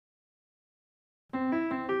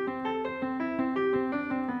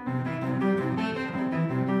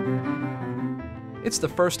It's the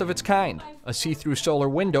first of its kind, a see-through solar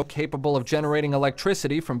window capable of generating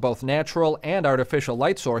electricity from both natural and artificial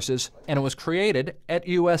light sources, and it was created at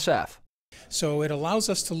USF. So it allows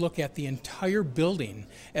us to look at the entire building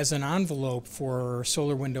as an envelope for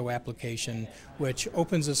solar window application, which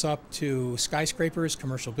opens us up to skyscrapers,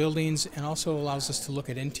 commercial buildings, and also allows us to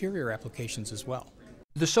look at interior applications as well.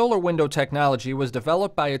 The solar window technology was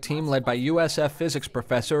developed by a team led by USF Physics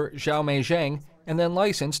Professor Xiaomei Zheng and then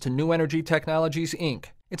licensed to New Energy Technologies, Inc.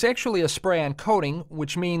 It's actually a spray-on coating,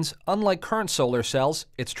 which means, unlike current solar cells,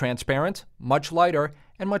 it's transparent, much lighter,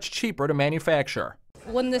 and much cheaper to manufacture.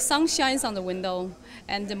 When the sun shines on the window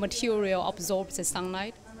and the material absorbs the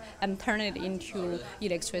sunlight and turn it into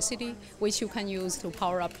electricity, which you can use to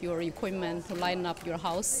power up your equipment, to lighten up your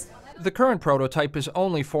house. The current prototype is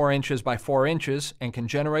only 4 inches by 4 inches and can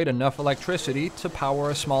generate enough electricity to power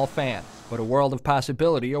a small fan, but a world of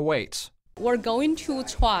possibility awaits. We're going to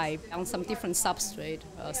try on some different substrate,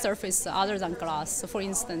 surface other than glass, for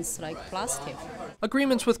instance, like plastic.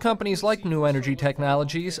 Agreements with companies like New Energy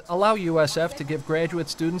Technologies allow USF to give graduate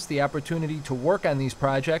students the opportunity to work on these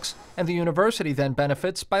projects, and the university then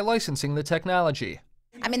benefits by licensing the technology.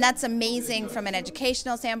 I mean, that's amazing from an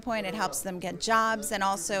educational standpoint. It helps them get jobs, and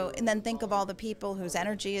then think of all the people whose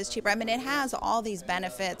energy is cheaper. I mean, it has all these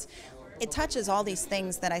benefits. It touches all these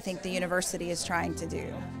things that I think the university is trying to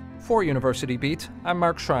do. For University Beat, I'm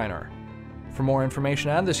Mark Schreiner. For more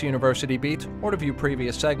information on this University Beat or to view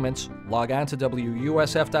previous segments, log on to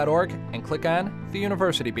WUSF.org and click on the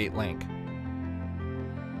University Beat link.